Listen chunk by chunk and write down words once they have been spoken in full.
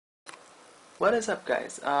What is up,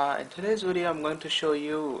 guys? In today's video I'm going to show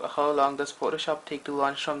you how long does Photoshop take to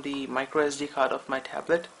launch from the microSD card of my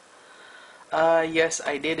tablet. Yes,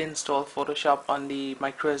 I did install Photoshop on the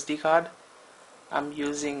microSD card. I'm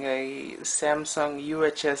using a Samsung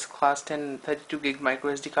UHS Class 10 32 gig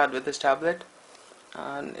microSD card with this tablet,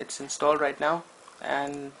 and it's installed right now,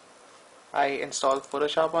 and I installed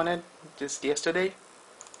Photoshop on it just yesterday.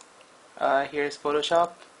 Here's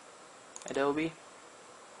Photoshop, Adobe.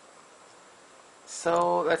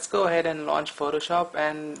 So let's go ahead and launch Photoshop,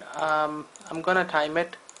 and I'm gonna time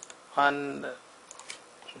it on,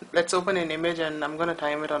 let's open an image and I'm gonna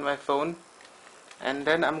time it on my phone, and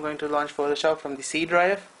then I'm going to launch Photoshop from the C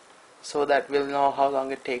drive so that we'll know how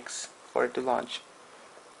long it takes for it to launch.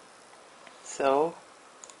 So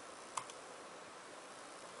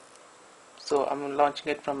I'm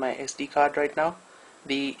launching it from my SD card right now.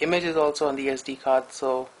 The image is also on the SD card,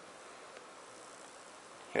 so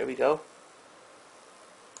here we go.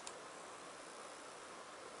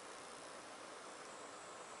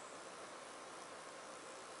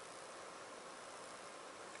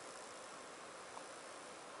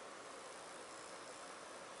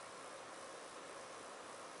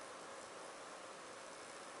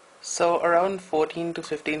 So around 14 to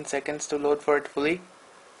 15 seconds to load for it fully,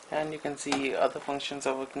 and you can see other functions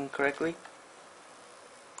are working correctly.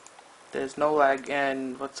 There's no lag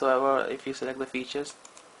and whatsoever if you select the features.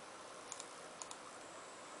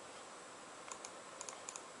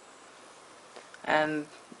 And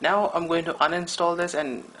now I'm going to uninstall this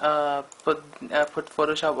and put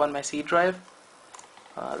Photoshop on my C drive.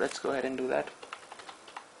 Let's go ahead and do that.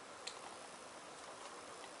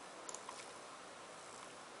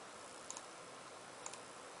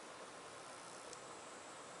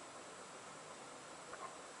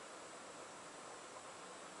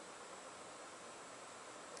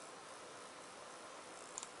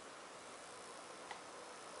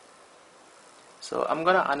 So I'm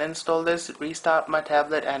gonna uninstall this, restart my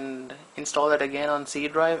tablet and install it again on C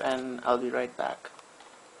drive, and I'll be right back.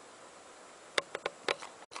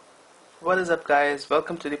 What is up, guys?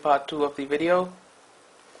 Welcome to the part 2 of the video.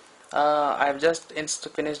 I've just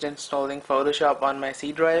finished installing Photoshop on my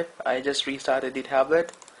C drive. I just restarted the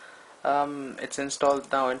tablet. It's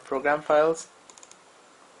installed now in program files.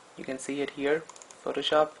 You can see it here,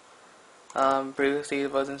 Photoshop. Previously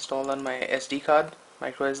it was installed on my SD card,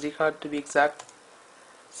 micro SD card to be exact.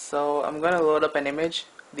 So I'm gonna load up an image,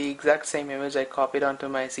 the exact same image I copied onto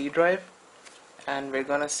my C drive, and we're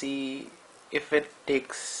gonna see if it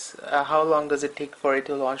takes, how long does it take for it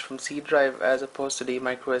to launch from C drive as opposed to the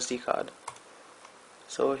micro SD card.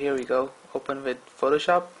 So here we go, open with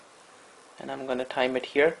Photoshop, and I'm gonna time it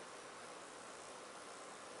here.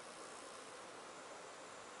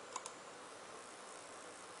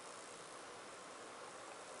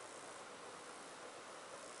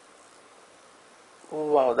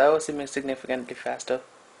 Wow, that was significantly faster.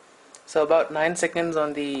 So about 9 seconds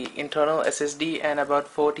on the internal SSD and about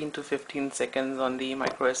 14 to 15 seconds on the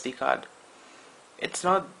micro SD card. It's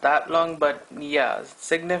not that long, but yeah,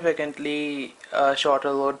 significantly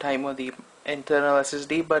shorter load time on the internal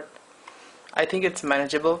SSD, but I think it's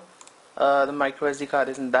manageable. The micro SD card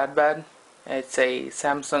isn't that bad. It's a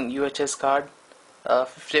Samsung UHS card,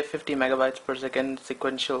 50 megabytes per second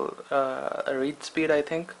sequential read speed, I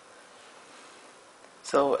think.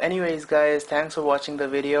 So anyways, guys, thanks for watching the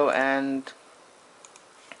video and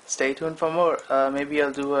stay tuned for more. Maybe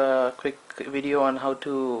I'll do a quick video on how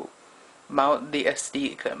to mount the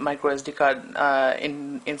micro SD card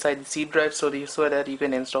inside the C drive so that you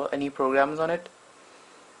can install any programs on it.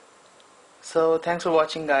 So thanks for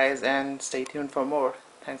watching, guys, and stay tuned for more.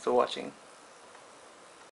 Thanks for watching.